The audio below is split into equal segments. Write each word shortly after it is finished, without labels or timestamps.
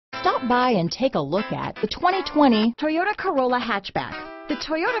Stop by and take a look at the 2020 Toyota Corolla Hatchback. The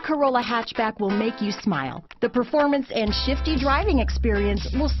Toyota Corolla Hatchback will make you smile. The performance and shifty driving experience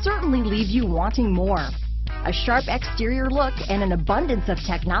will certainly leave you wanting more. A sharp exterior look and an abundance of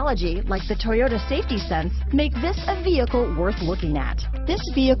technology like the Toyota Safety Sense make this a vehicle worth looking at. This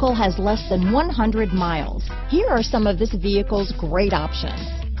vehicle has less than 100 miles. Here are some of this vehicle's great options: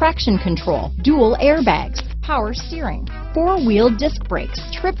 traction control, dual airbags, power steering, four-wheel disc brakes,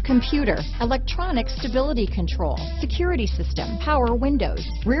 trip computer, electronic stability control, security system, power windows,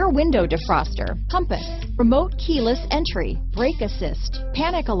 rear window defroster, compass, remote keyless entry, brake assist,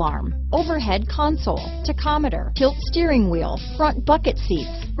 panic alarm, overhead console, tachometer, tilt steering wheel, front bucket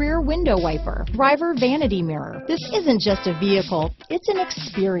seats, rear window wiper, driver vanity mirror. This isn't just a vehicle, it's an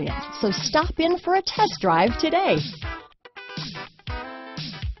experience. So stop in for a test drive today.